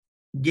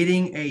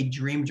getting a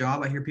dream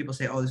job. I hear people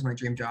say, "Oh, this is my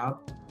dream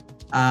job."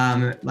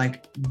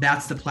 Like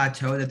that's the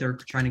plateau that they're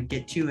trying to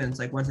get to, and it's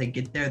like once they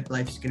get there,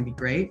 life's gonna be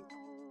great.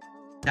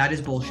 That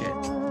is bullshit.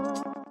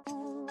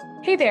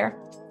 Hey there.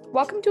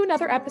 Welcome to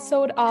another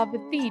episode of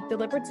the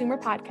Deliberate Zoomer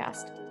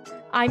podcast.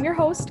 I'm your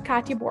host,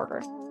 Katya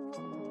Borger.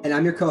 And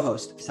I'm your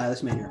co-host,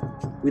 Silas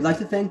Maynor. We'd like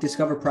to thank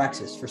Discover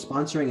Praxis for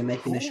sponsoring and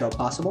making this show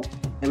possible,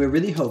 and we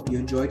really hope you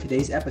enjoy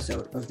today's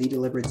episode of the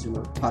Deliberate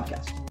Zoomer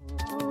podcast.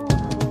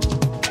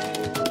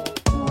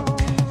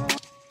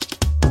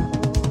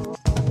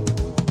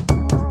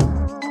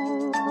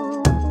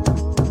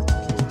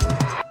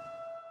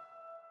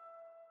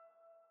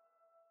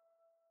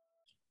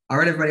 All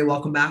right, everybody,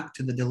 welcome back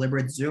to the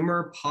Deliberate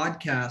Zoomer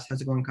podcast.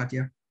 How's it going,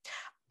 Katya?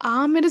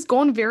 It is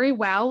going very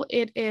well.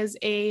 It is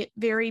a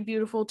very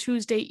beautiful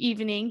Tuesday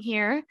evening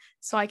here,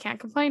 so I can't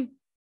complain.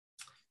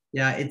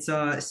 Yeah, it's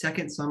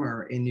second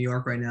summer in New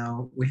York right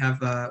now. We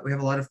have a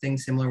lot of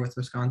things similar with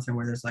Wisconsin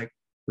where there's like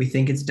we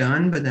think it's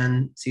done, but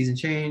then season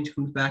change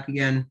comes back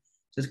again.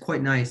 So it's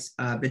quite nice.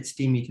 A bit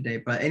steamy today,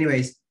 but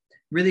anyways,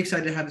 really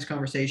excited to have this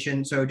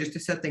conversation. So just to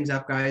set things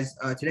up, guys,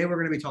 today we're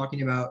going to be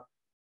talking about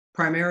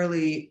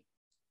primarily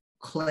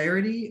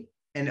clarity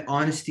and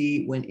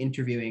honesty when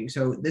interviewing.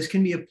 So this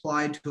can be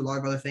applied to a lot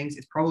of other things.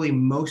 It's probably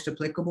most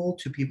applicable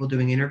to people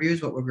doing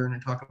interviews, but we're going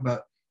to talk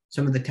about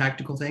some of the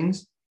tactical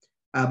things.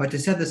 But to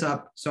set this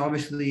up, so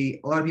obviously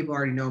a lot of people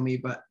already know me,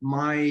 but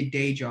my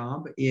day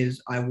job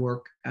is I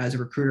work as a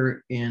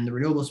recruiter in the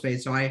renewable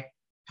space. So I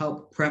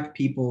help prep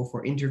people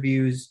for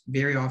interviews.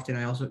 Very often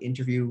I also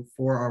interview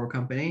for our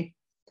company.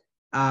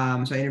 So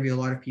I interview a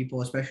lot of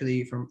people,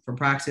 especially from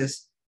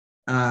Praxis.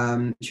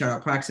 Shout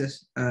out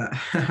Praxis.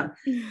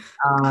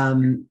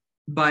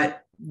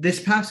 But this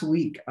past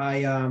week, I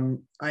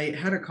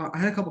had a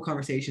couple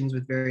conversations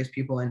with various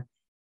people, and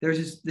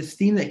there's this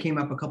theme that came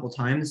up a couple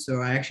times.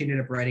 So I actually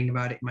ended up writing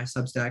about it in my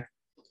Substack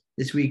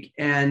this week,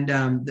 and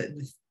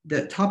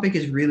the topic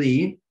is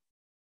really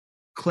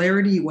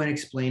clarity when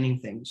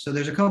explaining things. So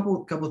there's a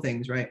couple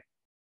things, right?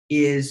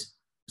 Is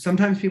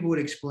sometimes people would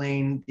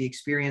explain the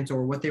experience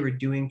or what they were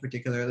doing,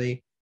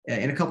 particularly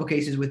in a couple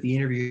cases with the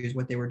interviews,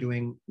 what they were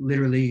doing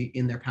literally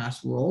in their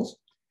past roles.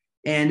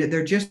 And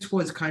there just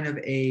was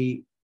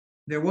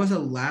there was a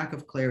lack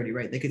of clarity,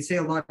 right? They could say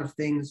a lot of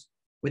things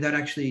without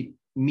actually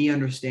me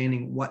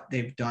understanding what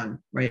they've done,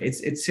 right?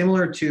 It's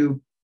similar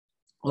to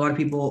a lot of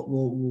people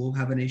will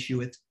have an issue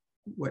with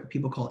what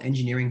people call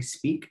engineering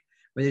speak,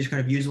 where they just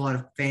kind of use a lot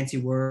of fancy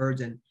words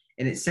and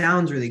it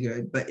sounds really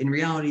good, but in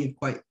reality,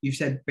 you've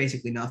said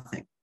basically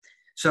nothing.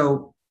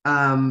 So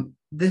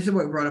this is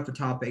what brought up the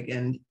topic,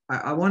 and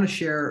I want to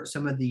share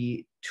some of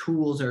the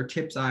tools or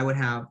tips I would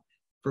have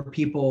for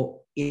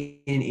people in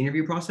an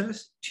interview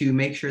process to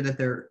make sure that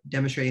they're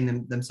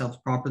demonstrating themselves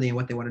properly and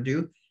what they want to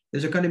do.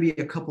 There's going to be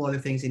a couple other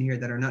things in here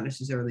that are not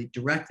necessarily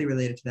directly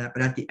related to that,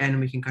 but at the end,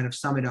 we can kind of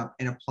sum it up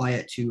and apply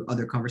it to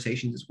other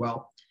conversations as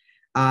well.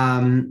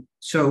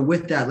 So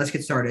with that, let's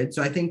get started.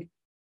 So I think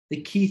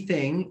the key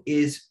thing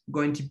is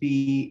going to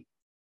be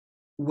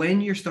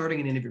when you're starting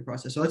an interview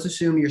process. So let's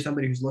assume you're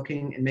somebody who's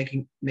looking and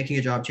making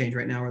a job change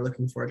right now or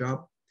looking for a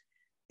job.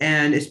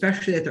 And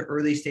especially at the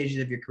early stages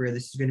of your career,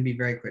 this is going to be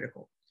very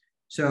critical.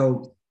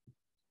 So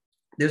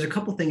there's a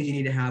couple things you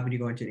need to have when you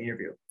go into an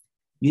interview.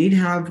 You need to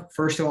have,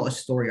 first of all, a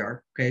story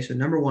arc. Okay, so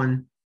number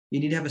one, you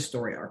need to have a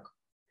story arc.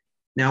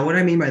 Now, what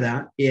I mean by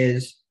that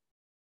is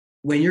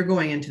when you're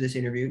going into this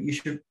interview, you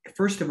should,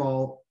 first of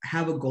all,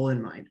 have a goal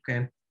in mind,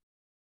 okay?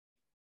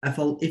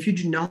 If you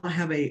do not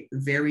have a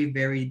very,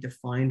 very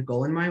defined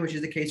goal in mind, which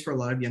is the case for a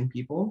lot of young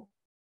people,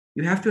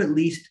 you have to at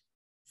least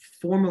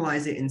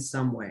formalize it in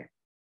some way.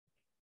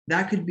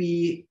 That could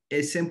be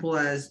as simple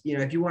as,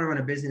 if you want to run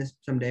a business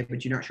someday,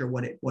 but you're not sure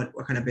what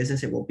kind of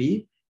business it will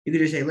be, you could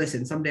just say,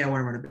 listen, someday I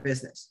want to run a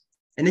business.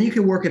 And then you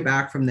can work it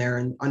back from there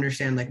and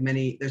understand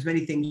there's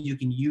many things you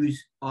can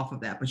use off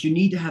of that, but you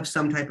need to have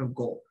some type of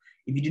goal.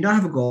 If you do not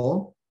have a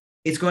goal,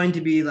 it's going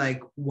to be like,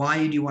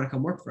 why do you want to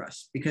come work for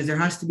us? Because there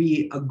has to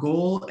be a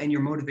goal and your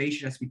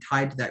motivation has to be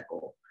tied to that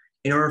goal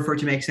in order for it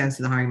to make sense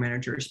to the hiring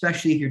manager,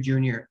 especially if you're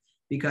junior,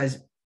 because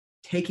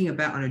taking a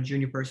bet on a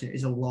junior person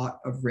is a lot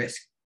of risk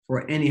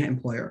for any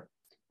employer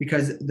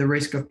because the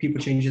risk of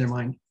people changing their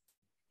mind.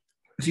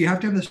 So you have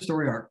to have the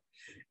story arc.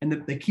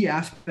 And the key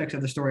aspects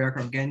of the story arc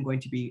are, again,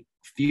 going to be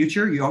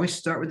future. You always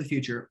start with the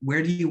future.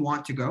 Where do you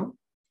want to go?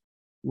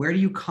 Where do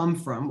you come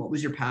from? What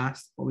was your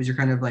past? What was your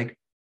kind of like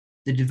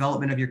the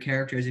development of your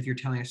characters if you're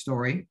telling a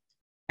story?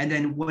 And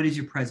then what is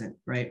your present,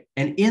 right?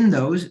 And in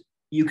those,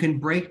 you can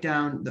break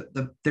down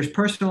there's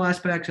personal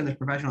aspects and there's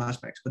professional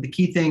aspects, but the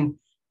key thing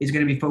is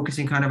going to be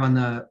focusing kind of on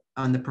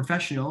the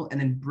professional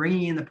and then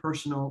bringing in the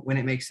personal when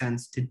it makes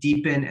sense to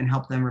deepen and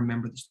help them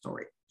remember the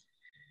story.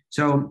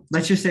 So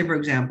let's just say, for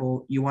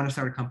example, you want to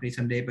start a company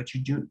someday, but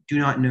you do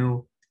not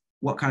know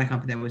what kind of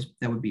company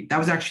that would be. That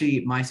was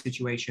actually my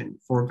situation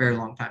for a very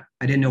long time.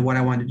 I didn't know what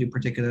I wanted to do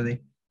particularly.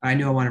 I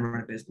knew I wanted to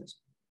run a business.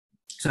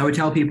 So I would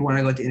tell people when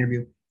I go to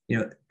interview,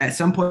 at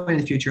some point in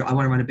the future, I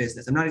want to run a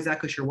business. I'm not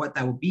exactly sure what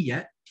that will be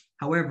yet.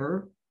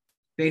 However,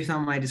 based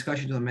on my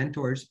discussions with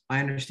mentors, I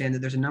understand that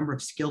there's a number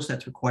of skill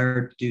sets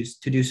required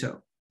to do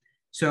so.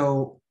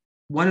 So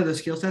one of the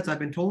skill sets I've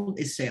been told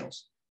is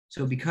sales.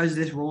 So because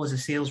this role is a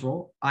sales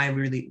role, I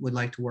really would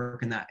like to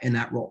work in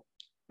that role,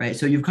 right?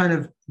 So you've kind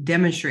of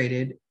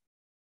demonstrated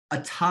a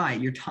tie.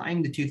 You're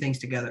tying the two things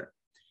together.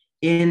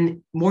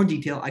 In more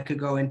detail, I could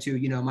go into,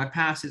 my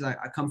past is I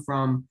come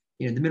from,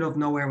 the middle of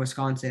nowhere in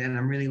Wisconsin, and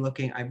I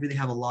really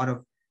have a lot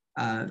of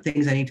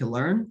things I need to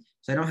learn.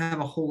 So I don't have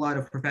a whole lot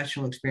of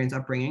professional experience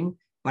upbringing,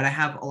 but I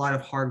have a lot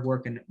of hard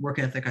work and work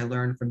ethic I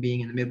learned from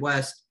being in the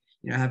Midwest,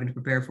 having to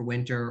prepare for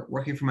winter,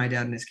 working for my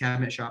dad in his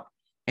cabinet shop.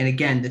 And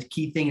again, the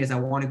key thing is I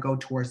want to go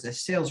towards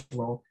this sales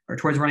role or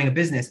towards running a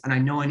business. And I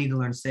know I need to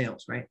learn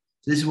sales, right?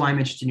 So this is why I'm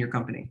interested in your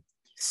company.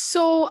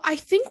 So I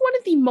think one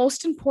of the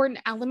most important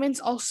elements,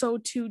 also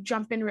to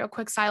jump in real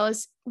quick,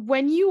 Silas,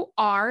 when you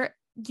are,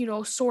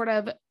 sort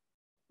of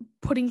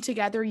putting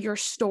together your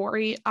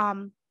story,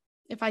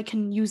 if I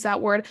can use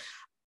that word,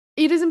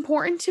 it is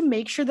important to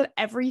make sure that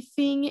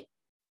everything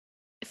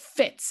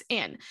fits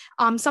in.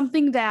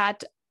 Something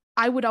that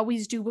I would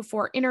always do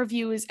before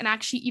interviews, and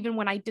actually even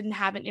when I didn't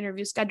have an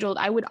interview scheduled,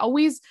 I would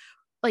always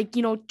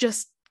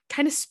just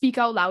kind of speak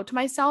out loud to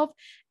myself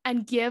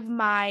and give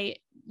my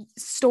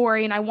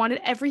story. And I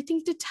wanted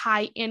everything to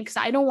tie in, because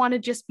I don't want to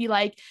just be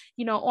like,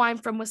 oh, I'm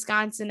from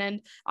Wisconsin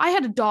and I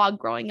had a dog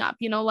growing up,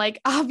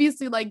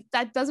 obviously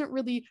that doesn't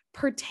really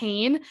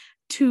pertain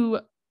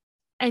to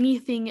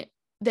anything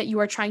that you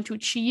are trying to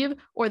achieve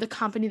or the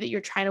company that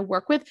you're trying to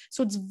work with.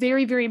 So it's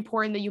very, very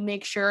important that you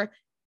make sure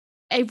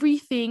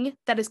everything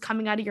that is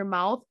coming out of your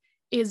mouth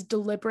is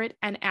deliberate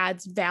and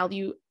adds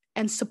value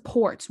and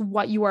supports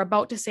what you are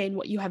about to say and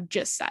what you have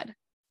just said.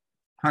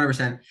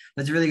 100%.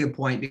 That's a really good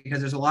point, because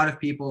there's a lot of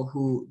people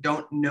who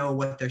don't know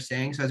what they're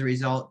saying. So as a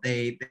result,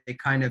 they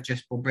kind of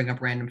just will bring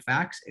up random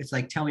facts. It's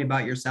like, tell me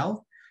about yourself.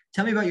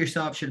 Tell me about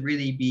yourself should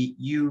really be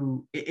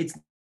you. It's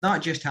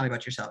not just tell me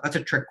about yourself. That's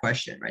a trick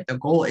question, right? The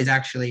goal is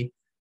actually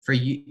for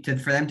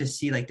them to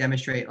see,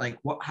 demonstrate,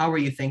 how are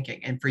you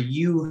thinking? And for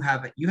you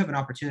have an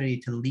opportunity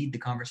to lead the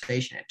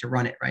conversation and to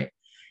run it, right?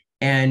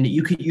 And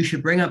you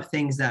should bring up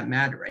things that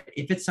matter, right?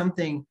 If it's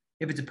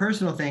a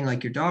personal thing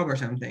like your dog or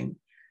something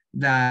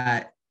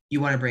that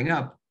you want to bring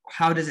up,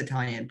 how does it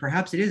tie in?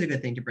 Perhaps it is a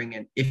good thing to bring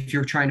in if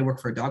you're trying to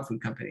work for a dog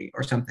food company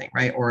or something,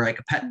 right? Or like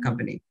a pet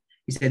company.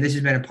 You say, this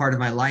has been a part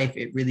of my life.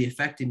 It really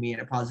affected me in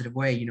a positive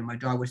way. My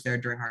dog was there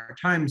during hard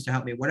times to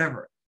help me,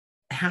 whatever.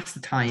 It has to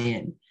tie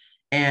in.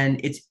 And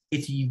it's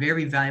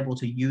very valuable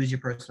to use your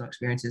personal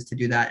experiences to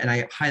do that. And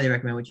I highly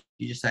recommend what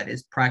you just said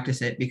is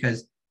practice it,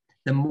 because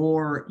the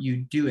more you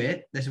do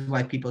it, this is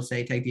why people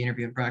say take the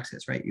interview and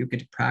practice, right? You get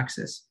to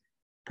practice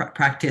the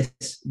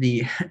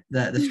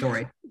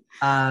story.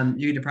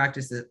 You get to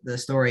practice the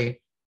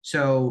story.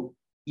 So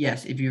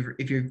yes, if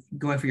you're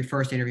going for your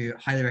first interview,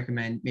 highly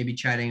recommend maybe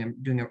chatting and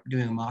doing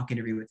a mock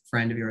interview with a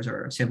friend of yours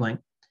or a sibling.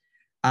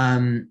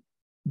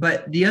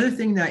 But the other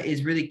thing that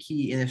is really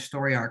key in the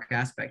story arc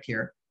aspect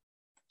here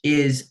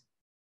is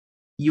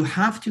you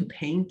have to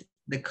paint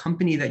the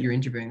company that you're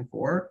interviewing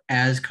for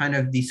as kind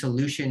of the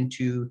solution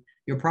to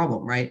your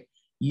problem, right?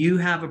 You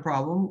have a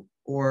problem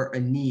or a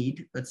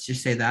need, let's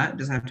just say that. It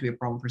doesn't have to be a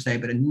problem per se,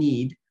 but a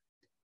need,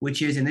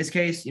 which is in this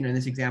case, in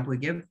this example we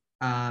give,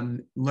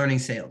 learning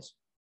sales.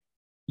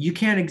 You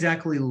can't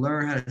exactly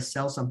learn how to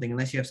sell something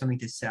unless you have something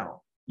to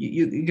sell.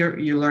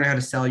 You learn how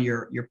to sell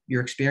your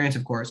experience,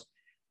 of course,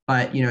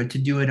 but to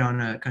do it on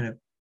a kind of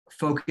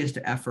focused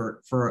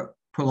effort for a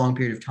prolonged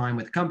period of time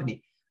with the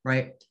company,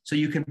 right? So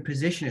you can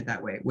position it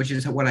that way, which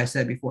is what I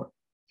said before.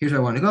 Here's where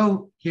I want to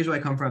go. Here's where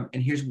I come from,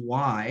 and here's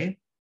why.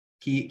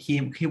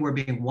 Keyword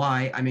being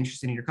why I'm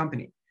interested in your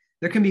company.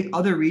 There can be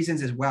other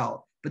reasons as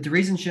well, but the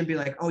reason shouldn't be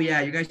like, oh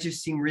yeah, you guys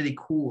just seem really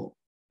cool,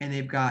 and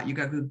you got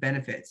good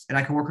benefits, and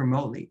I can work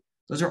remotely.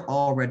 Those are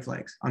all red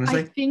flags,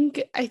 honestly.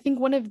 I think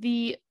one of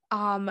the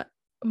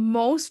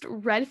most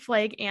red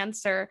flag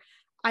answer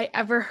I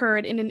ever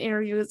heard in an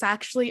interview is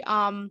actually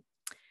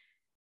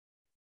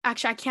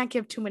I can't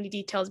give too many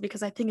details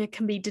because I think it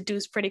can be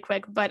deduced pretty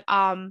quick, but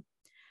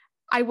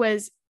I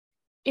was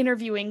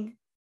interviewing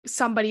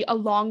somebody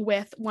along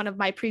with one of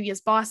my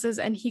previous bosses,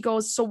 and he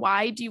goes, so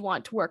why do you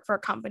want to work for a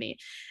company?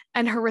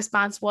 And her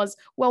response was,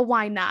 well,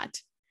 why not?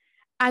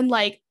 And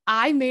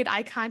I made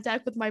eye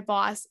contact with my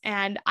boss,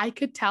 and I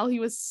could tell he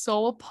was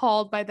so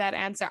appalled by that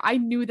answer. I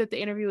knew that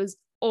the interview was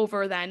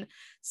over then.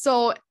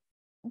 So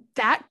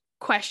that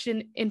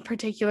question in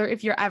particular,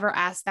 if you're ever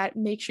asked that,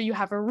 make sure you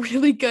have a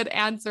really good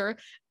answer.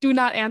 Do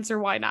not answer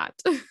why not.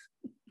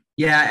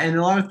 Yeah, and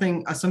a lot of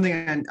things,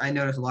 something I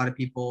notice a lot of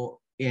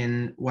people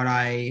in what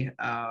I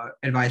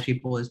advise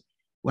people is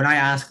when I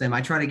ask them,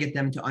 I try to get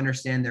them to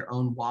understand their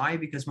own why,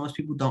 because most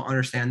people don't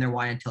understand their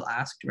why until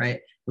asked, right?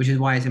 Which is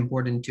why it's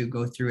important to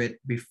go through it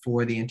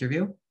before the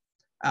interview.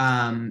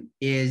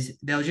 Is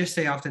they'll just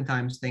say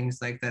oftentimes things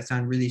like that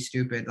sound really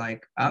stupid,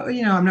 like,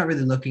 I'm not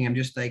really looking. I'm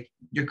just like,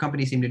 your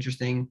company seemed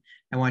interesting.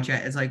 I want you.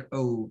 It's like,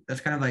 oh,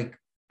 that's kind of like,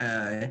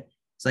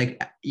 it's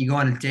like you go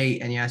on a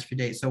date and you ask for a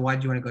date. So why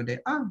do you want to go date?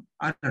 Oh,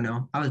 I don't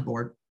know. I was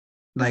bored.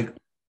 Like,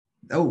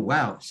 Oh,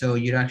 wow. So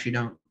you actually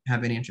don't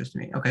have any interest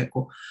in me. Okay,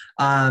 cool.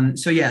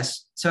 So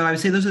yes, so I would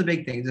say those are the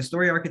big things: the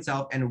story arc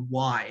itself and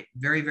why.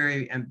 Very,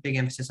 very big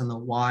emphasis on the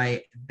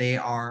why they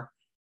are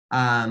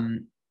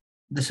um,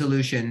 the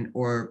solution,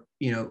 or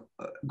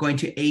going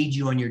to aid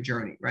you on your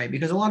journey, right?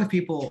 Because a lot of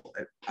people,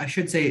 I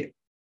should say,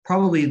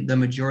 probably the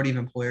majority of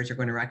employers are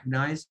going to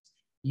recognize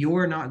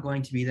you're not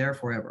going to be there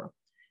forever.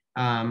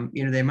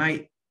 They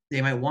might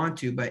want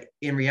to, but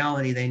in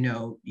reality, they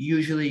know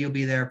usually you'll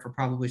be there for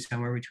probably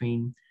somewhere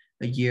between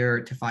a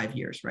year to 5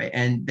 years, right?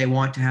 And they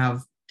want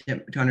to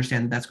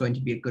understand that that's going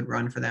to be a good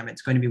run for them.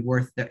 It's going to be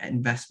worth the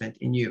investment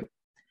in you.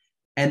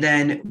 And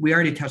then we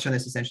already touched on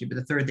this essentially, but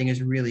the third thing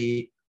is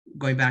really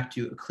going back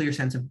to a clear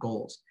sense of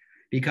goals.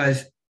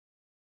 Because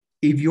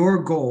if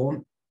your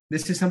goal,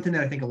 this is something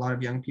that I think a lot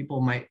of young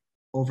people might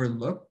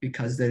overlook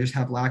because they just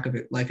have lack of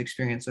life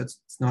experience, so it's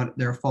not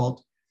their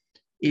fault,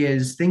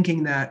 is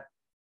thinking that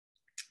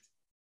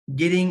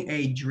getting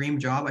a dream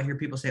job, I hear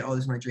people say, oh,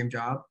 this is my dream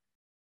job.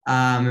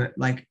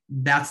 Like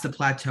that's the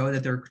plateau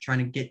that they're trying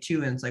to get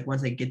to. And it's like,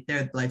 once they get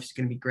there, life's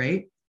going to be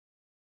great.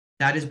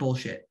 That is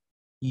bullshit.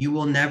 You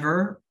will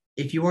never,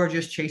 if you are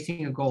just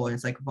chasing a goal and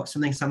it's like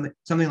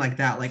something like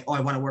that, like, oh,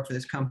 I want to work for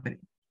this company.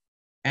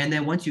 And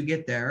then once you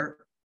get there,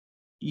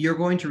 you're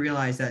going to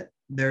realize that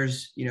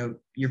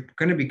you're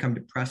going to become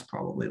depressed,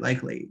 probably,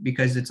 likely,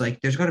 because it's like,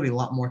 there's got to be a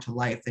lot more to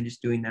life than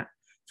just doing that.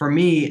 For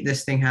me,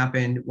 this thing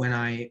happened when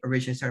I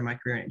originally started my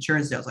career in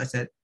insurance sales. I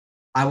said,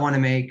 I want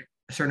to make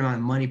a certain amount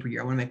of money per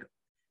year.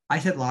 I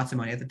said lots of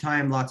money. At the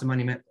time, lots of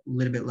money meant a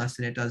little bit less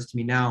than it does to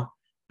me now.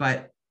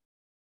 But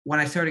when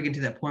I started getting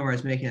to that point where I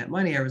was making that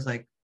money, I was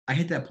like,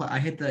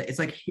 it's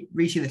like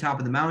reaching the top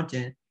of the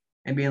mountain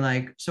and being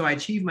like, so I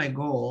achieved my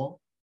goal.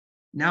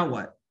 Now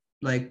what?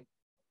 Like,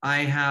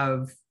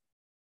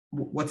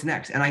 what's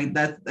next? And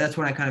that's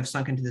when I kind of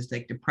sunk into this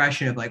like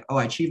depression of like, oh,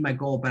 I achieved my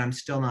goal, but I'm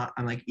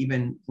like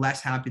even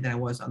less happy than I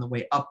was on the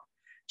way up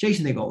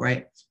chasing the goal,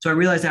 right? So I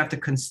realized I have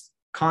to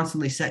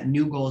constantly set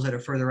new goals that are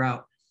further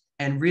out.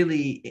 And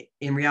really,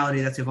 in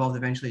reality, that's evolved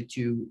eventually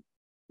to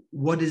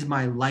what does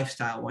my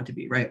lifestyle want to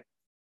be, right?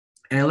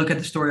 And I look at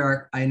the story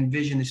arc, I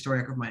envision the story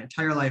arc of my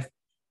entire life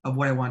of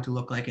what I want to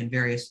look like in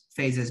various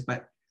phases,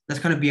 but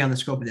that's kind of beyond the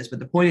scope of this. But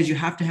the point is, you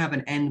have to have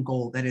an end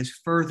goal that is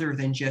further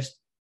than just,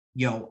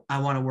 I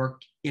want to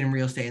work in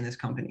real estate in this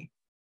company.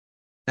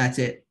 That's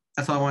it.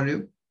 That's all I want to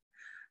do.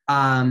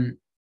 I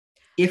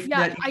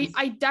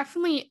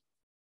definitely,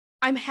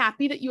 I'm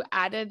happy that you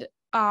added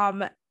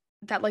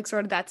that, like,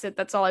 sort of, that's it,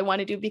 that's all I want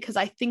to do, because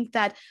I think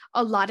that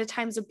a lot of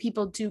times when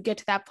people do get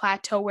to that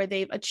plateau where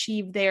they've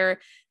achieved their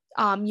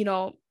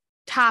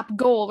top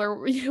goal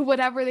or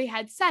whatever they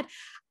had said,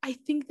 I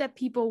think that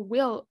people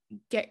will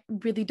get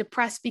really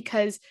depressed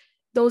because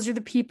those are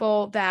the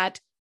people that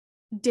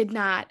did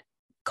not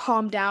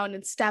calm down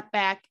and step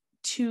back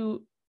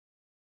to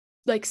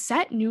like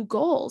set new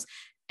goals.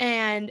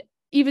 And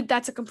even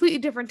that's a completely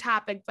different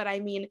topic, but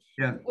I mean,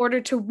 in order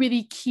to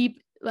really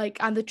keep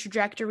like on the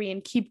trajectory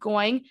and keep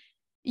going,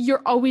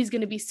 you're always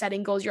going to be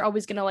setting goals. You're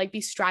always going to like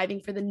be striving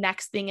for the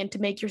next thing and to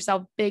make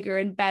yourself bigger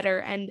and better.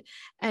 And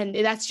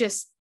that's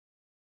just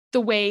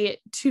the way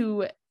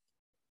to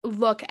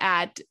look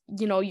at,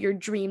 your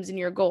dreams and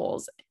your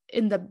goals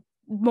in the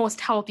most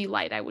healthy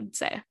light, I would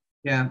say.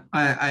 Yeah,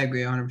 I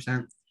agree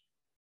 100%.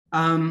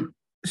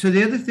 So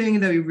the other thing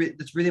that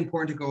that's really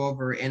important to go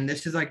over, and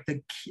this is like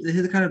this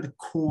is kind of the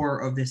core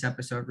of this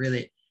episode,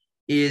 really,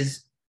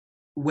 is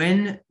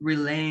when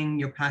relaying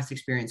your past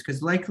experience,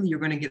 because likely you're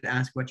going to get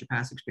asked about your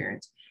past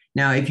experience.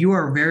 Now, if you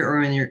are very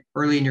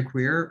early in your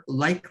career,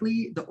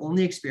 likely the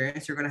only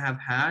experience you're going to have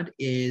had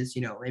is,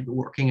 maybe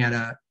working at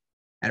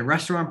a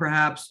restaurant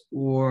perhaps,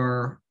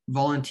 or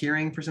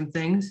volunteering for some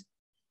things,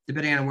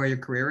 depending on where your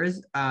career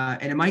is.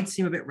 And it might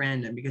seem a bit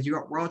random because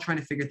we're all trying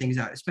to figure things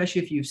out,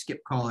 especially if you've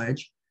skipped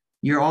college.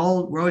 We're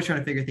always trying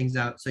to figure things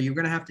out. So you're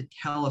going to have to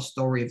tell a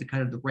story of the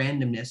kind of the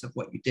randomness of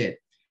what you did.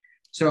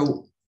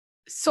 So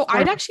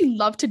I'd actually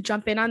love to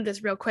jump in on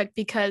this real quick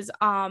because,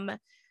 I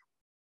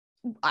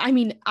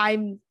mean,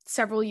 I'm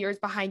several years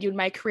behind you in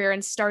my career,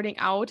 and starting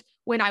out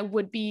when I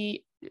would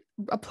be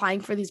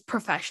applying for these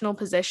professional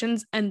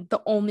positions, and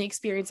the only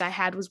experience I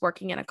had was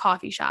working in a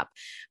coffee shop.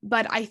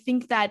 But I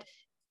think that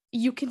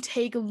you can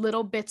take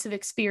little bits of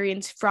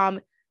experience from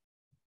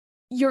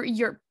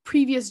your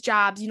previous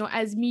jobs,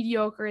 as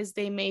mediocre as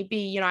they may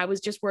be. I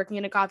was just working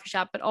in a coffee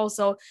shop, but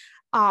also,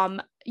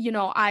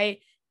 I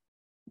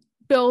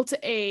built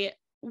a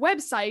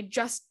website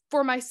just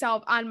for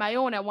myself on my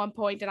own at one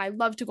point, and I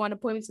love to go on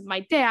appointments with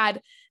my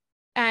dad.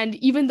 And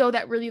even though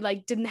that really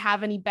like didn't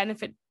have any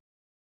benefit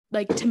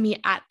like to me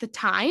at the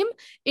time,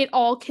 it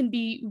all can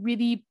be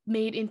really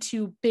made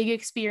into big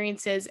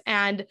experiences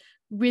and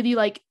really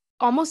like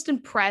almost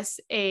impress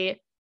a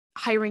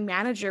hiring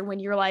manager when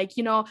you're like,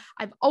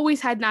 I've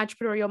always had an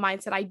entrepreneurial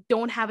mindset. I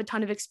don't have a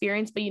ton of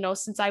experience, but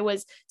since I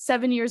was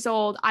 7 years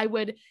old, I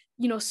would,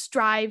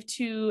 strive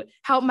to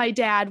help my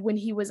dad when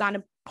he was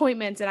on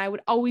appointments, and I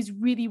would always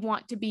really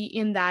want to be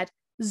in that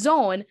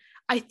zone.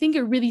 I think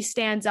it really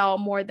stands out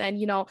more than,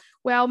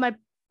 well, my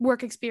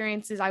work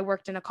experience is I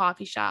worked in a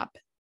coffee shop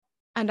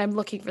and I'm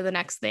looking for the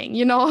next thing,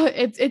 you know.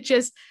 It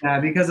just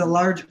Because a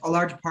large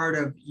part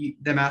of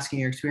them asking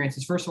your experience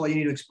is, first of all, you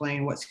need to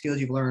explain what skills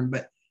you've learned,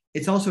 but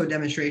it's also a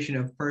demonstration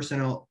of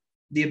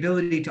the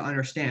ability to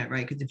understand,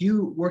 right? Because if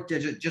you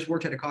just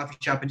worked at a coffee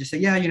shop and just say,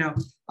 yeah, you know,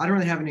 I don't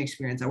really have any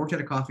experience, I worked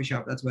at a coffee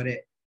shop, that's about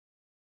it.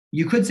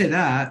 You could say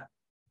that,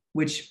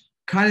 which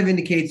kind of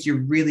indicates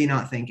you're really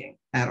not thinking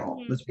at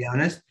all, let's be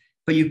honest.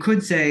 But you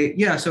could say,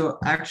 yeah, so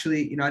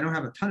actually, you know, I don't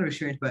have a ton of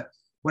experience, but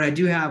what I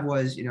do have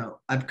was, you know,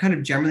 I've kind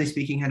of generally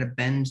speaking had a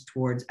bend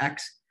towards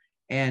X.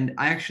 And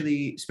I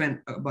actually spent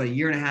about a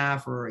year and a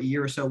half or a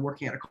year or so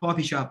working at a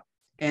coffee shop.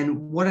 And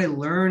what I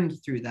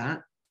learned through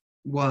that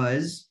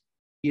was,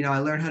 you know, I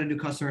learned how to do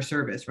customer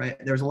service, right?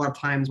 There was a lot of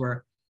times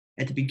where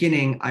at the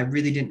beginning, I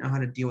really didn't know how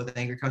to deal with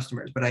angry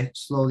customers, but I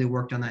slowly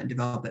worked on that and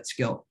developed that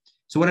skill.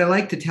 So what I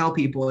like to tell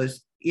people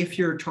is, if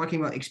you're talking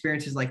about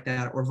experiences like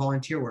that or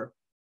volunteer work,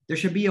 there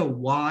should be a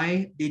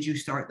why did you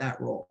start that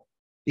role?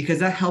 Because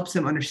that helps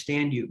them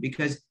understand you.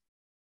 Because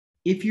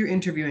if you're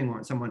interviewing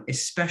someone,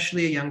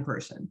 especially a young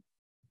person,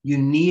 you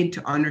need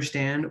to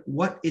understand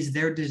what is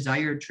their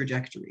desired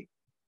trajectory.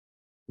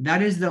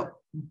 That is the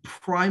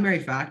primary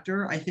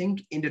factor, I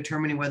think, in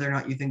determining whether or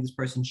not you think this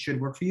person should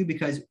work for you.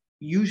 Because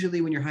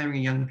usually when you're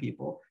hiring young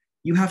people,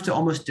 you have to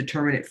almost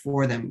determine it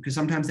for them, because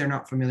sometimes they're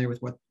not familiar with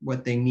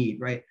what they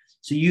need, right?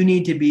 So you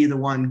need to be the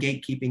one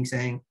gatekeeping,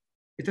 saying,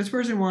 if this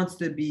person wants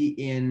to be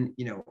in,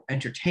 you know,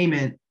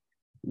 entertainment,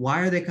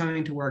 why are they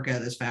coming to work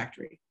at this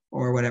factory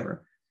or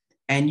whatever?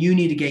 And you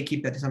need to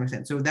gatekeep that to some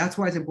extent. So that's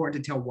why it's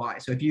important to tell why.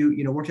 So if you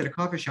worked at a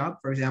coffee shop,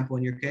 for example,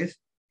 in your case,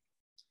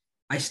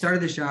 I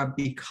started this job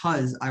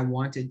because I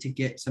wanted to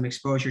get some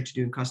exposure to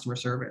doing customer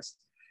service.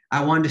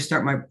 I wanted to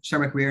start my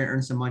career and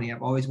earn some money.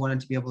 I've always wanted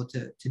to be able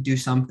to do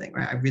something,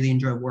 right? I really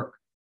enjoy work.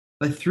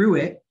 But through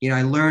it, you know,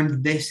 I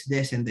learned this,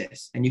 and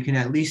this. And you can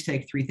at least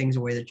take 3 things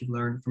away that you've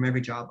learned from every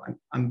job.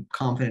 I'm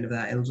confident of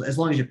that, as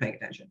long as you're paying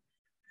attention.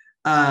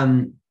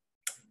 And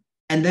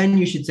then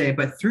you should say,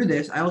 but through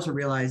this, I also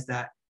realized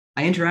that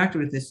I interacted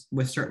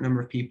with a certain number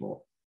of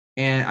people.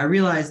 And I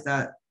realized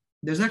that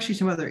there's actually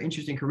some other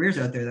interesting careers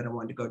out there that I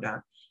wanted to go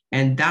down.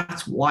 And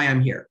that's why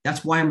I'm here.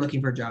 That's why I'm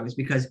looking for a job, is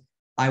because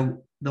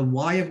the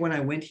why of when I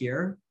went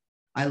here,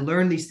 I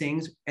learned these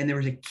things, and there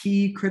was a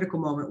key critical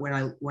moment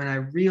when I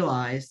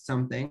realized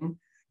something,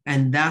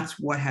 and that's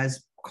what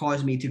has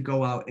caused me to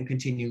go out and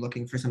continue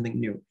looking for something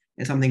new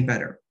and something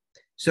better.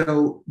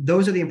 So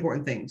those are the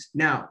important things.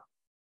 Now,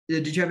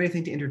 did you have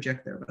anything to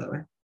interject there, by the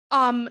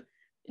way?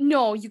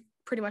 No, you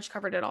pretty much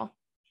covered it all.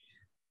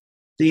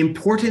 The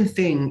important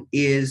thing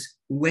is,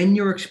 when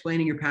you're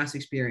explaining your past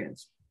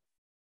experience,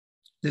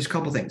 there's a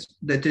couple things.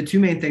 The 2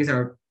 main things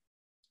are,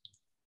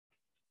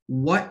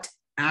 what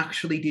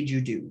actually did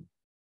you do?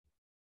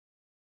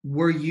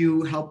 Were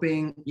you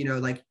helping, you know,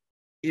 like,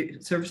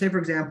 so say, for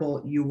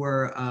example, you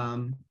were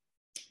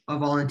a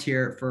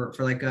volunteer for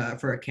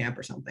a camp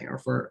or something, or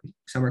for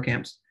summer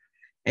camps,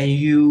 and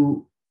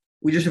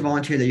we just a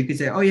volunteer there. You could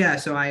say, oh yeah,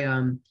 so I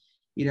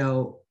you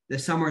know, the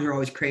summers are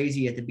always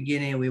crazy. At the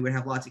beginning, we would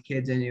have lots of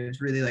kids, and it was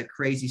really like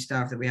crazy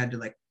stuff that we had to,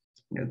 like,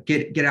 you know,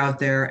 get out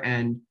there,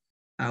 and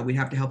we'd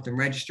have to help them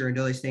register and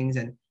do all these things.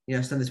 And, you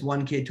know, so this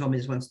one kid told me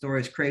this one story.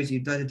 It's crazy.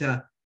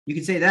 You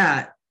could say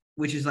that,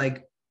 which is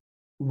like,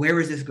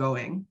 where is this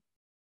going?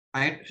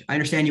 I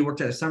understand you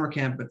worked at a summer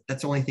camp, but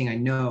that's the only thing I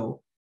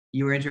know.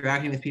 You were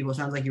interacting with people. It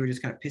sounds like you were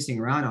just kind of pissing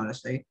around,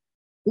 honestly.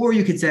 Or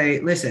you could say,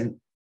 listen,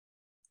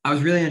 I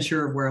was really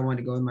unsure of where I wanted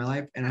to go in my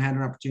life, and I had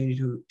an opportunity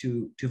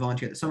to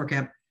volunteer at the summer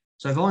camp.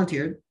 So I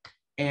volunteered.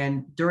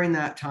 And during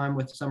that time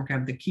with the summer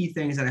camp, the key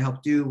things that I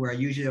helped do were,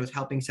 I was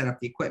helping set up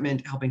the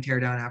equipment, helping tear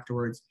down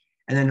afterwards,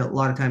 and then a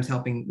lot of times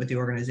helping with the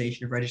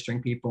organization of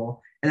registering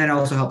people. And then I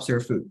also helped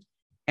serve food.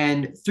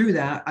 And through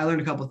that, I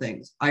learned a couple of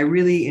things. I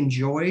really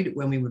enjoyed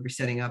when we would be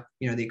setting up,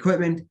 you know, the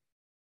equipment.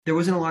 There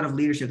wasn't a lot of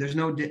leadership. There's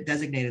no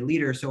designated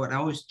leader. So what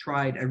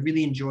I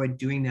really enjoyed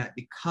doing that,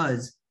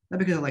 not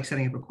because I like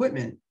setting up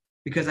equipment,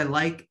 because I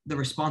like the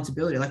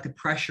responsibility. I like the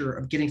pressure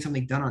of getting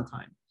something done on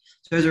time.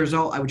 So as a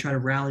result, I would try to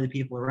rally the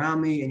people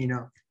around me, and, you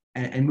know,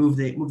 and move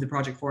the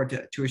project forward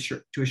to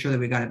assure that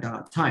we got it done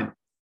on time.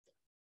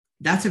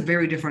 That's a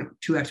very different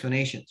 2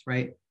 explanations,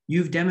 right?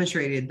 You've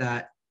demonstrated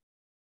that,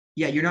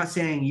 yeah, you're not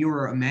saying you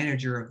were a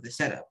manager of the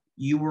setup.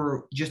 You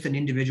were just an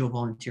individual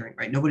volunteering,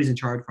 right? Nobody's in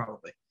charge,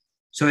 probably.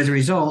 So as a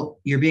result,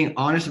 you're being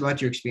honest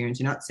about your experience.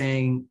 You're not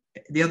saying,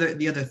 the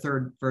other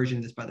third version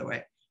of this, by the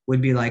way,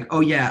 would be like,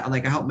 oh yeah,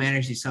 like I help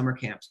manage these summer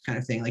camps kind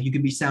of thing. Like, you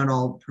could sound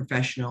all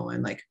professional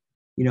and, like,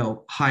 you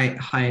know, high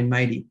and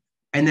mighty.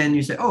 And then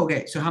you say, oh,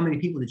 okay, so how many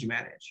people did you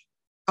manage?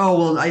 Oh,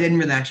 well, I didn't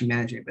really actually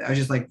manage it, but I was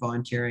just like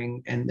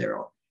volunteering, and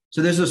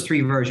so there's those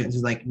 3 versions.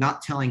 It's like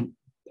not telling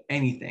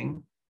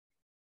anything,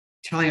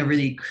 telling a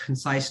really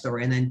concise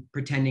story, and then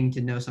pretending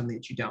to know something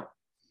that you don't.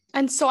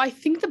 And so I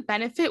think the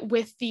benefit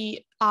with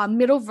the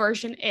middle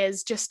version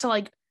is, just to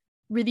like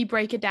really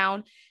break it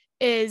down,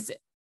 is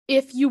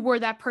if you were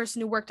that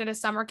person who worked at a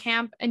summer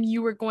camp and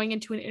you were going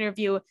into an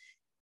interview,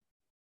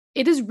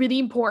 it is really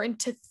important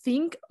to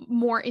think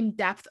more in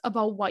depth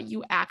about what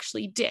you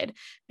actually did,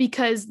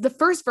 because the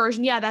first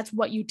version, yeah, that's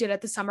what you did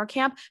at the summer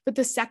camp. But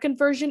the second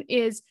version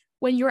is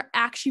when you're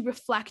actually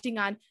reflecting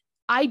on,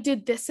 I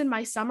did this in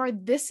my summer.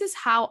 This is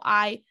how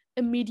I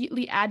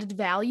immediately added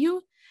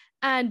value.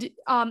 And,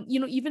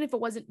 even if it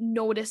wasn't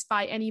noticed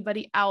by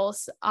anybody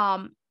else,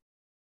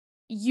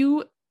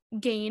 you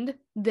gained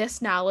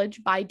this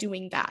knowledge by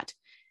doing that.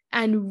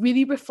 And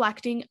really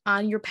reflecting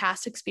on your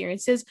past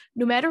experiences,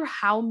 no matter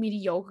how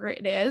mediocre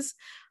it is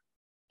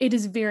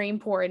very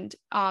important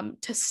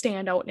to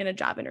stand out in a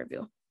job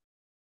interview.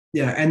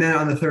 Yeah. And then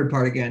on the third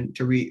part, again,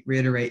 to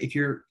reiterate, if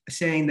you're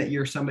saying that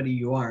you're somebody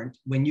you aren't,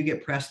 when you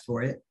get pressed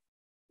for it,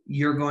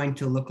 you're going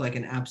to look like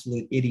an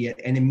absolute idiot.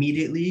 And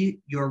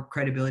immediately your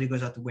credibility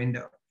goes out the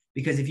window.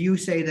 Because if you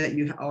say that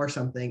you are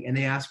something and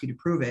they ask you to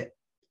prove it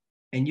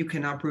and you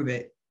cannot prove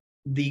it,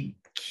 the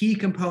key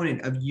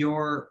component of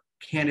your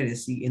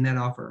candidacy in that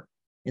offer,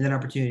 in that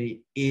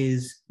opportunity,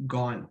 is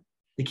gone.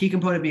 The key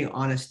component being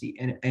honesty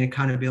and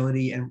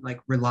accountability and like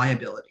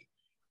reliability.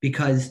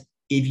 Because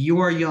if you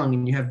are young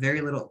and you have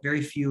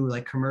very few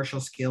like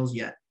commercial skills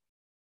yet,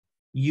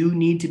 you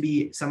need to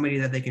be somebody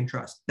that they can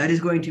trust. That is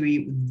going to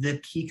be the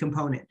key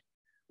component,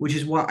 which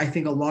is what I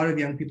think a lot of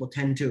young people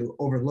tend to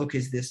overlook,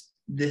 is this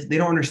they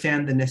don't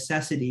understand the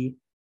necessity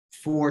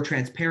for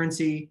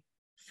transparency,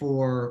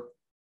 for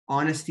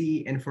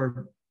honesty, and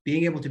for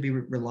being able to be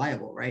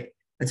reliable, right?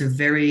 That's a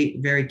very,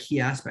 very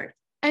key aspect.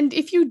 And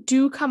if you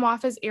do come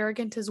off as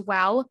arrogant as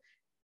well,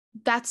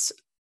 that's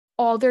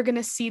all they're going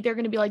to see. They're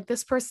going to be like,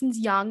 this person's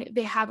young.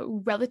 They have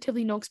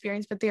relatively no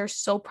experience, but they are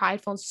so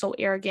prideful and so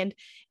arrogant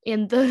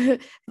in the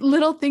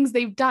little things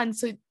they've done.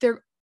 So they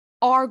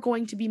are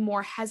going to be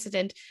more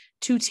hesitant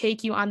to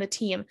take you on the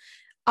team.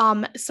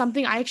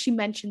 Something, I actually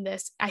mentioned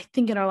this, I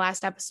think in our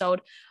last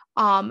episode,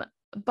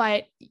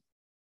 but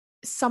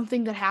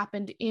something that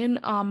happened in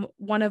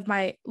one of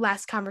my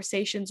last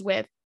conversations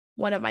with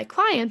one of my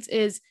clients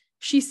is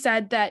she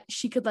said that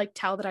she could like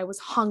tell that I was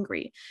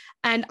hungry.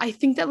 And I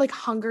think that like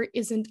hunger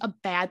isn't a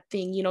bad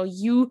thing.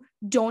 You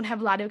don't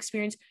have a lot of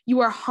experience. You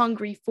are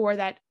hungry for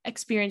that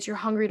experience. You're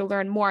hungry to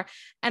learn more.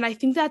 And I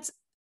think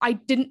I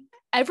didn't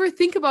ever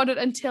think about it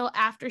until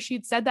after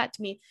she'd said that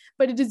to me,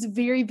 but it is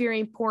very, very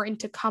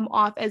important to come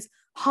off as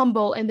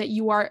humble and that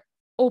you are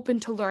open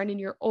to learn and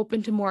you're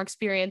open to more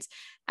experience.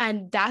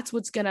 And that's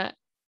what's going to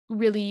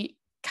really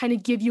kind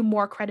of give you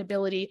more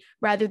credibility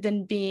rather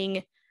than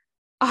being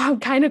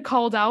kind of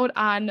called out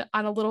on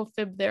a little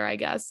fib there, I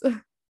guess.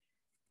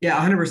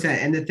 Yeah, 100%.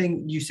 And the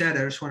thing you said,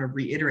 I just want to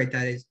reiterate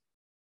that, is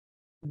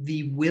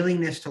the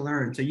willingness to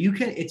learn. So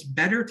it's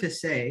better to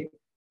say,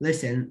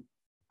 listen,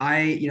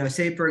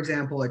 say for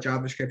example, a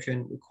job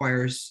description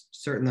requires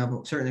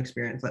certain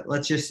experience.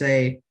 Let's just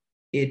say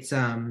it's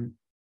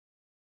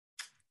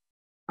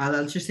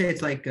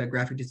like a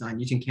graphic design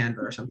using Canva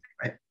or something,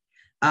 right?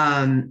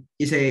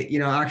 You say,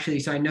 actually,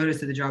 so I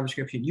noticed that the job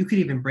description, you could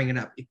even bring it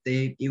up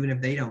even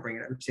if they don't bring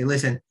it up. You say,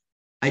 listen,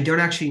 I don't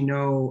actually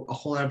know a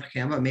whole lot of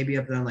Canva. Maybe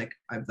I've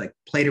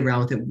played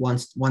around with it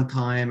one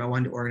time. I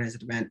wanted to organize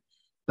an event,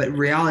 but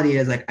reality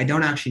is like, I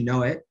don't actually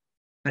know it,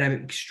 but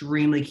I'm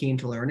extremely keen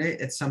to learn it.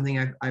 It's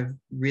something I've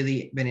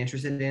really been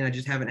interested in. I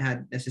just haven't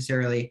had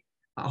necessarily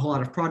a whole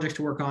lot of projects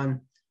to work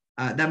on.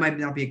 That might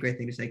not be a great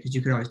thing to say because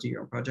you could always do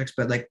your own projects,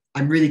 but like,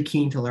 I'm really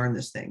keen to learn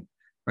this thing,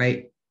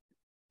 right?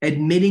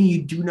 Admitting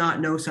you do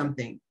not know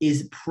something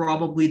is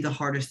probably the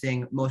hardest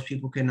thing. Most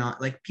people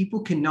cannot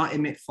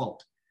admit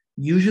fault.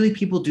 Usually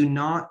people do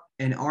not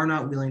and are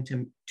not willing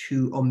to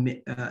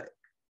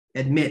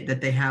admit that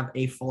they have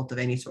a fault of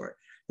any sort.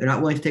 They're not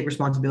willing to take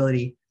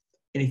responsibility.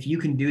 And if you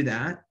can do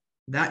that,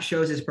 that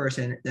shows this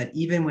person that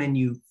even when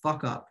you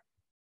fuck up,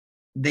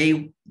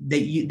 they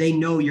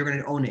know you're going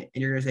to own it.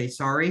 And you're going to say,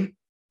 sorry,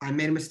 I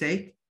made a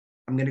mistake.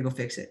 I'm going to go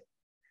fix it.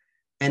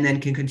 And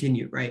then can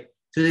continue, right?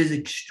 So it is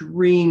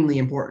extremely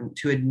important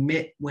to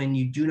admit when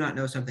you do not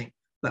know something,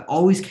 but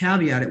always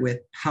caveat it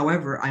with,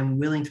 however, I'm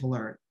willing to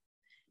learn.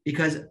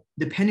 Because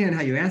depending on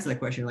how you answer that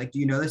question, like, do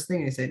you know this thing?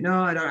 And you say,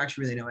 no, I don't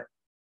actually really know it.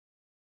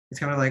 It's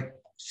kind of like,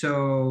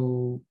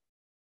 so,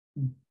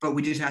 but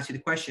we just asked you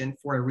the question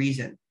for a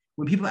reason.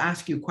 When people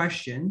ask you a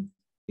question,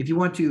 if you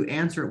want to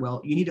answer it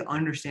well, you need to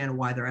understand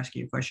why they're asking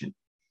you a question.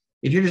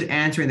 If you're just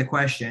answering the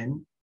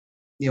question,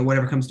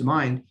 whatever comes to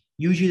mind,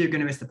 usually they're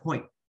going to miss the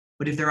point.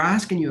 But if they're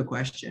asking you a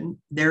question,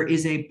 there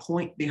is a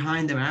point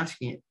behind them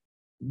asking it,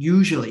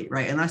 usually,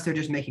 right? Unless they're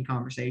just making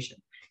conversation,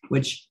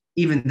 which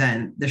even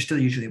then, there's still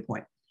usually a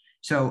point.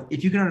 So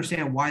if you can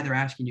understand why they're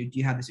asking you, do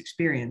you have this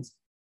experience?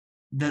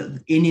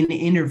 In an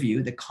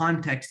interview, the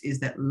context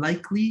is that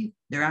likely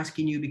they're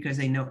asking you because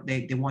they know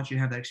they want you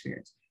to have that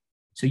experience.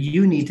 So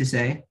you need to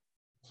say,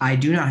 I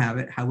do not have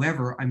it.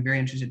 However, I'm very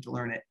interested to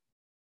learn it.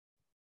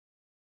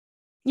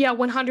 Yeah,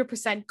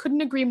 100%.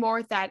 Couldn't agree more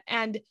with that.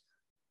 And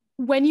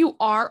when you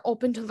are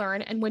open to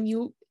learn and when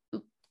you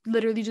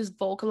literally just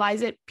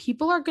vocalize it,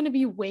 people are going to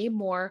be way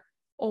more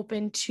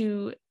open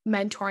to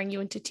mentoring you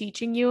and to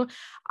teaching you.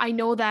 I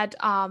know that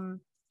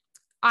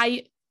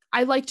I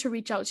I like to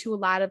reach out to a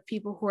lot of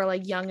people who are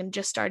like young and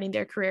just starting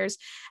their careers.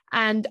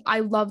 And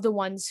I love the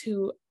ones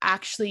who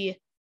actually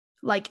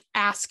like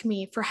ask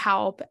me for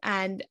help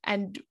and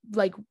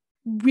like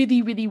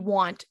really, really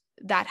want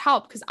that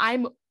help, because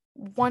I'm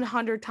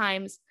 100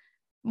 times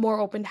more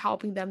open to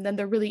helping them than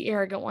the really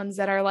arrogant ones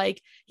that are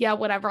like, yeah,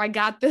 whatever, I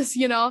got this,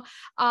 you know?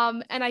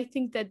 And I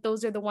think that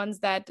those are the ones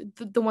that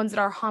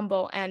are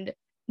humble and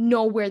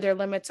know where their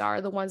limits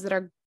are, the ones that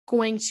are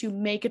going to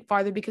make it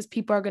farther, because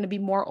people are going to be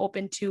more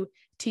open to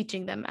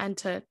teaching them and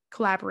to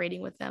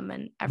collaborating with them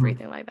and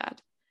everything like that.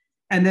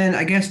 And then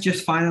I guess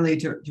just finally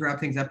to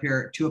wrap things up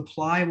here, to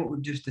apply what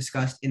we've just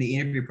discussed in the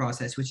interview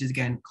process, which is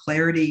again,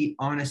 clarity,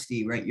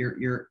 honesty, right?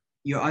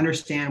 You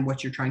understand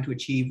what you're trying to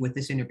achieve with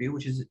this interview,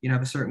 which is, you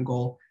have a certain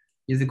goal,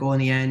 you have the goal in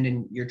the end,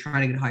 and you're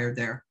trying to get hired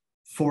there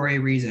for a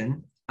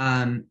reason.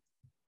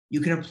 You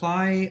can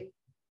apply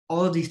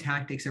all of these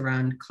tactics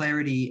around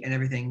clarity and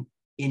everything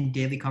in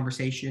daily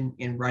conversation,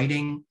 in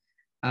writing.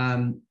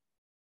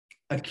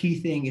 A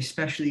key thing,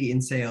 especially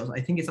in sales,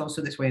 I think it's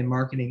also this way in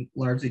marketing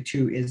largely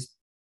too, is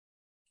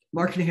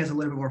marketing has a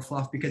little bit more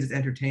fluff because it's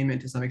entertainment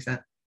to some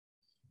extent,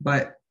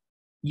 but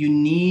you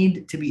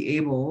need to be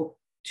able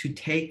to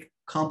take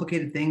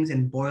complicated things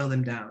and boil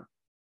them down.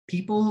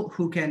 People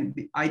who can,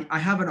 I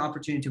have an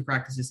opportunity to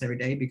practice this every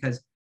day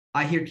because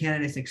I hear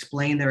candidates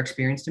explain their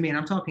experience to me, and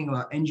I'm talking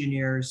about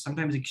engineers,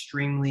 sometimes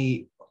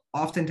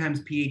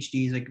oftentimes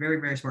PhDs, like very,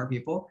 very smart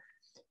people.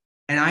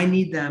 And I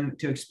need them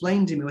to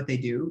explain to me what they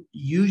do.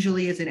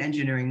 Usually it's an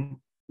engineering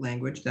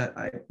language that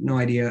I have no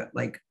idea,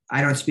 like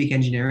I don't speak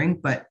engineering,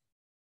 but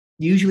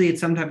usually it's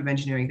some type of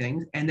engineering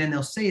things. And then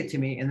they'll say it to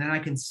me, and then I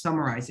can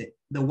summarize it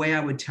the way I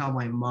would tell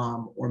my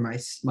mom or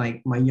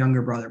my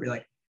younger brother. Be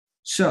like,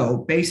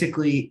 so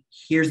basically,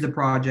 here's the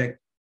project.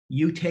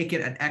 You take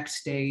it at X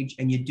stage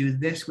and you do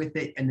this with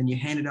it, and then you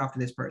hand it off to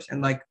this person.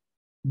 And like,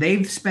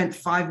 they've spent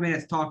 5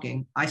 minutes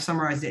talking. I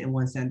summarized it in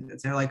one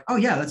sentence. They're like, oh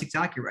yeah, that's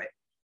exactly right.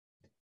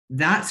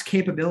 That's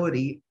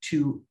capability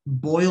to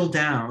boil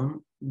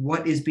down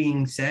what is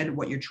being said,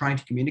 what you're trying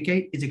to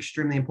communicate is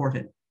extremely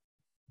important.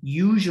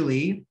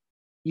 Usually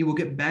you will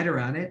get better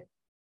at it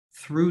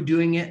through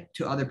doing it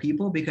to other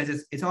people,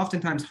 because it's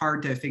oftentimes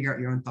hard to figure out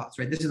your own thoughts,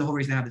 right? This is the whole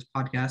reason I have this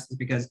podcast, is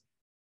because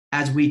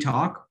as we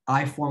talk,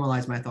 I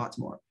formalize my thoughts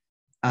more.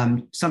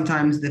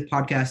 Sometimes the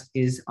podcast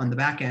is on the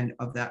back end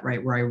of that,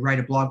 right? Where I write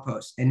a blog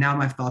post and now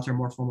my thoughts are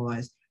more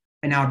formalized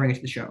and now I bring it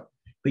to the show.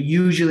 But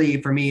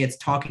usually for me, it's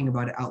talking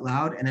about it out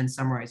loud and then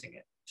summarizing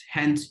it.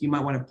 Hence, you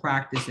might want to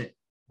practice it,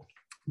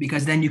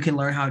 because then you can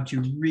learn how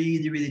to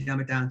really, really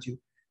dumb it down to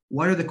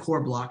what are the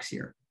core blocks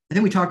here. I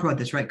think we talked about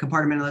this, right?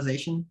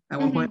 Compartmentalization at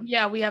one point.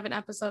 Yeah, we have an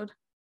episode.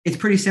 It's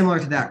pretty similar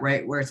to that,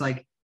 right? Where it's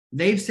like,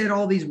 they've said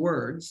all these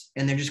words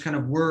and they're just kind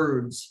of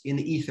words in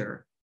the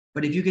ether.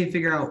 But if you can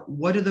figure out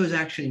what do those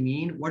actually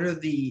mean, what are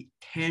the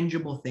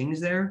tangible things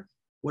there,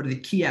 what are the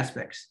key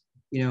aspects,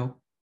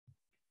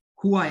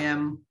 who I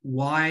am,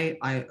 why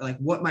I like,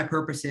 what my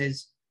purpose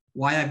is,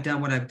 why I've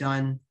done what I've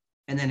done.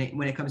 And then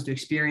when it comes to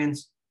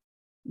experience,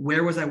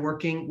 where was I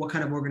working? What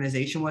kind of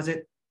organization was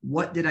it?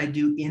 What did I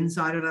do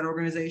inside of that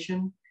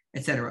organization,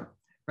 etc.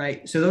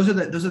 Right? So those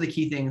are the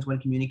key things when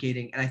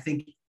communicating. And I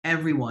think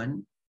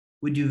everyone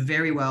would do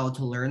very well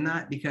to learn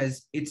that,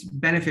 because it's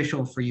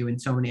beneficial for you in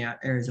so many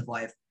areas of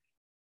life,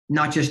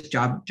 not just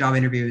job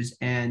interviews.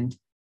 And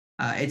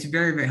it's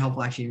very, very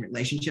helpful actually in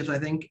relationships, I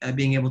think,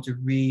 being able to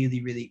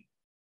really, really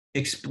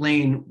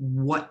explain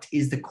what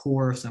is the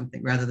core of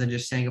something rather than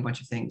just saying a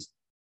bunch of things.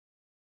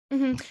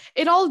 Mm-hmm.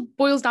 It all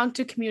boils down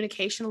to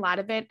communication, a lot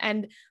of it.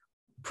 And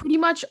pretty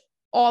much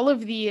all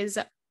of these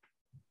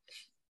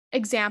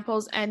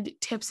examples and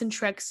tips and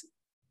tricks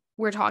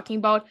we're talking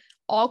about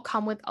all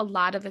come with a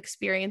lot of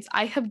experience.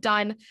 I have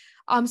done,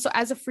 so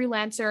as a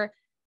freelancer,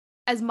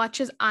 as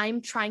much as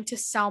I'm trying to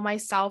sell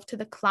myself to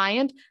the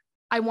client,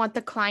 I want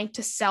the client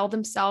to sell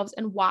themselves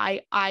and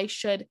why I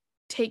should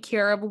take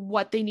care of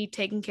what they need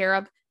taken care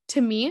of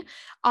to me.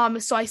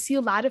 So I see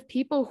a lot of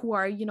people who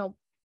are,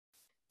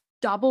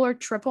 double or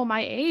triple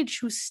my age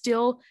who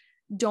still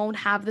don't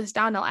have this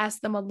down. I'll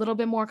ask them a little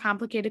bit more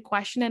complicated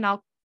question and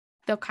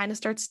they'll kind of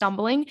start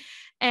stumbling.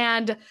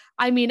 And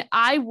I mean,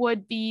 I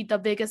would be the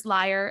biggest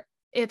liar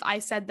if I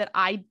said that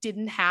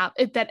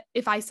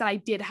if I said I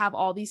did have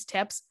all these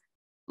tips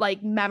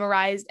like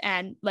memorized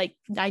and like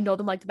I know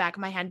them like the back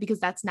of my hand,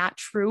 because that's not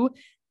true.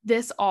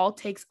 This all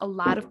takes a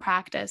lot of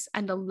practice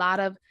and a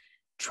lot of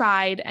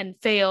tried and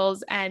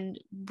fails and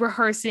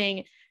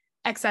rehearsing,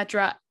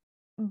 etc.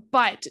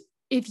 But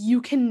if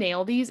you can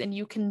nail these and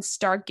you can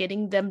start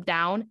getting them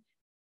down,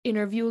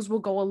 interviews will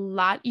go a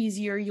lot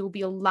easier. You'll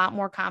be a lot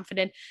more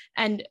confident.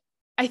 And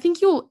I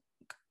think you'll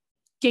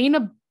gain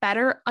a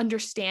better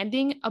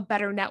understanding, a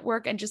better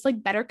network, and just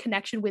like better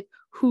connection with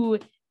who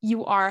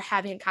you are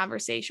having a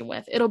conversation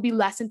with. It'll be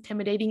less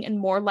intimidating and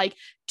more like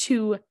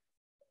two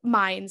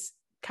minds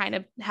kind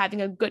of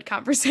having a good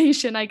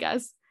conversation, I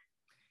guess.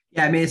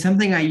 Yeah, I mean, it's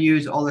something I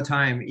use all the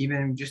time,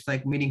 even just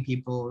like meeting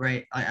people,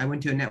 right? I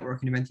went to a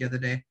networking event the other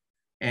day,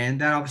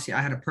 and that obviously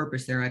I had a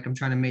purpose there. Like I'm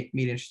trying to meet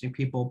interesting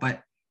people,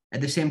 but At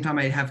the same time,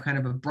 I have kind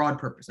of a broad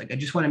purpose. Like I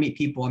just want to meet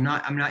people. I'm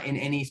not in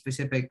any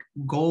specific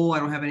goal. I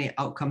don't have any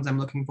outcomes I'm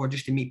looking for,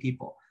 just to meet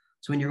people.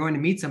 So when you're going to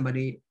meet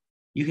somebody,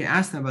 you can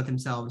ask them about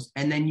themselves,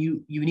 and then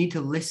you need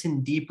to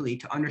listen deeply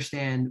to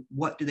understand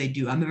what do they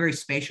do. I'm a very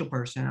spatial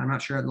person. I'm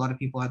not sure a lot of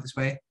people are this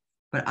way,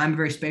 but I'm a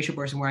very spatial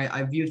person where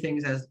I view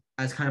things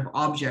as kind of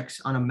objects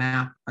on a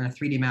map, on a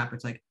 3D map.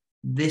 It's like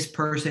this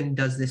person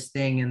does this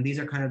thing, and these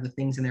are kind of the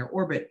things in their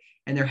orbit,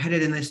 and they're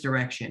headed in this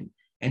direction.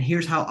 And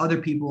here's how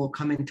other people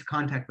come into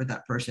contact with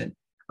that person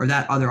or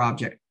that other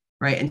object,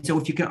 right? And so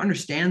if you can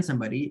understand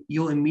somebody,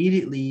 you'll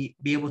immediately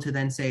be able to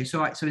then say,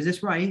 so is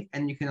this right?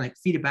 And you can like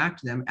feed it back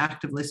to them,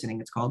 active listening,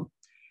 it's called.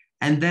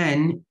 And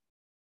then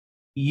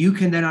you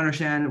can then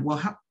understand,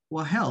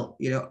 hell,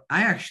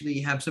 I actually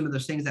have some of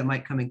those things that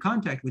might come in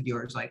contact with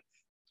yours. Like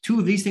 2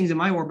 of these things in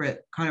my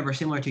orbit kind of are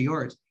similar to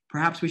yours.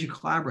 Perhaps we should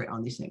collaborate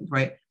on these things,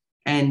 right?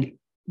 And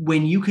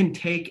when you can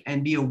take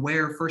and be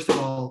aware, first of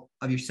all,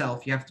 of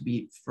yourself, you have to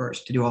be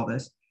first to do all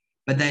this,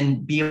 but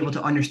then be able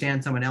to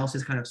understand someone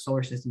else's kind of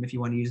solar system, if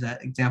you want to use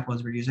that example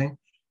as we're using,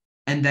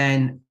 and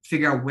then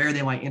figure out where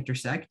they might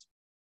intersect.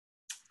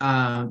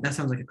 That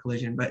sounds like a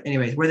collision, but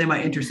anyways, where they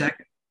might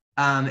intersect,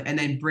 and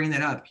then bring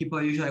that up. People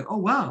are usually like, oh,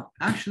 wow,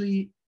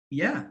 actually,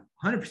 yeah,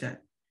 100%,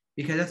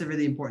 because that's a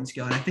really important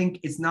skill. And I think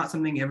it's not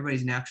something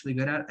everybody's naturally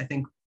good at. I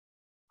think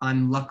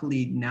I'm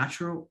luckily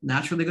naturally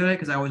good at it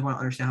because I always want to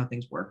understand how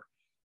things work.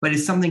 But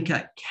it's something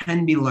that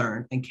can be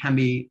learned and can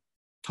be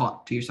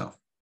taught to yourself.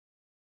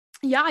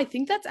 Yeah, I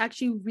think that's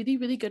actually a really,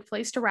 really good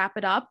place to wrap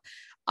it up.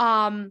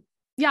 I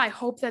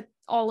hope that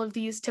all of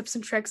these tips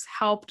and tricks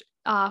helped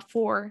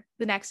for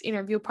the next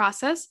interview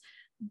process.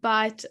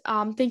 But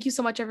thank you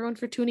so much, everyone,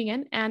 for tuning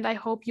in. And I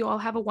hope you all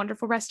have a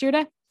wonderful rest of your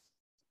day.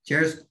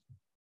 Cheers.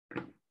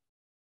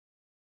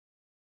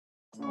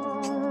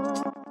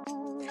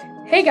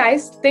 Hey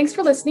guys, thanks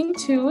for listening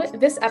to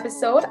this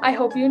episode. I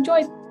hope you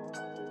enjoyed.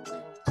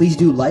 Please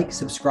do like,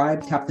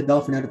 subscribe, tap the bell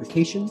for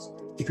notifications.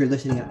 If you're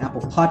listening on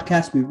Apple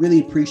Podcasts, we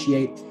really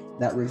appreciate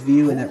that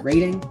review and that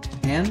rating.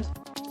 And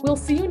we'll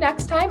see you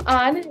next time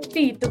on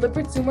the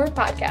Deliberate Zoomer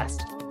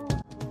podcast.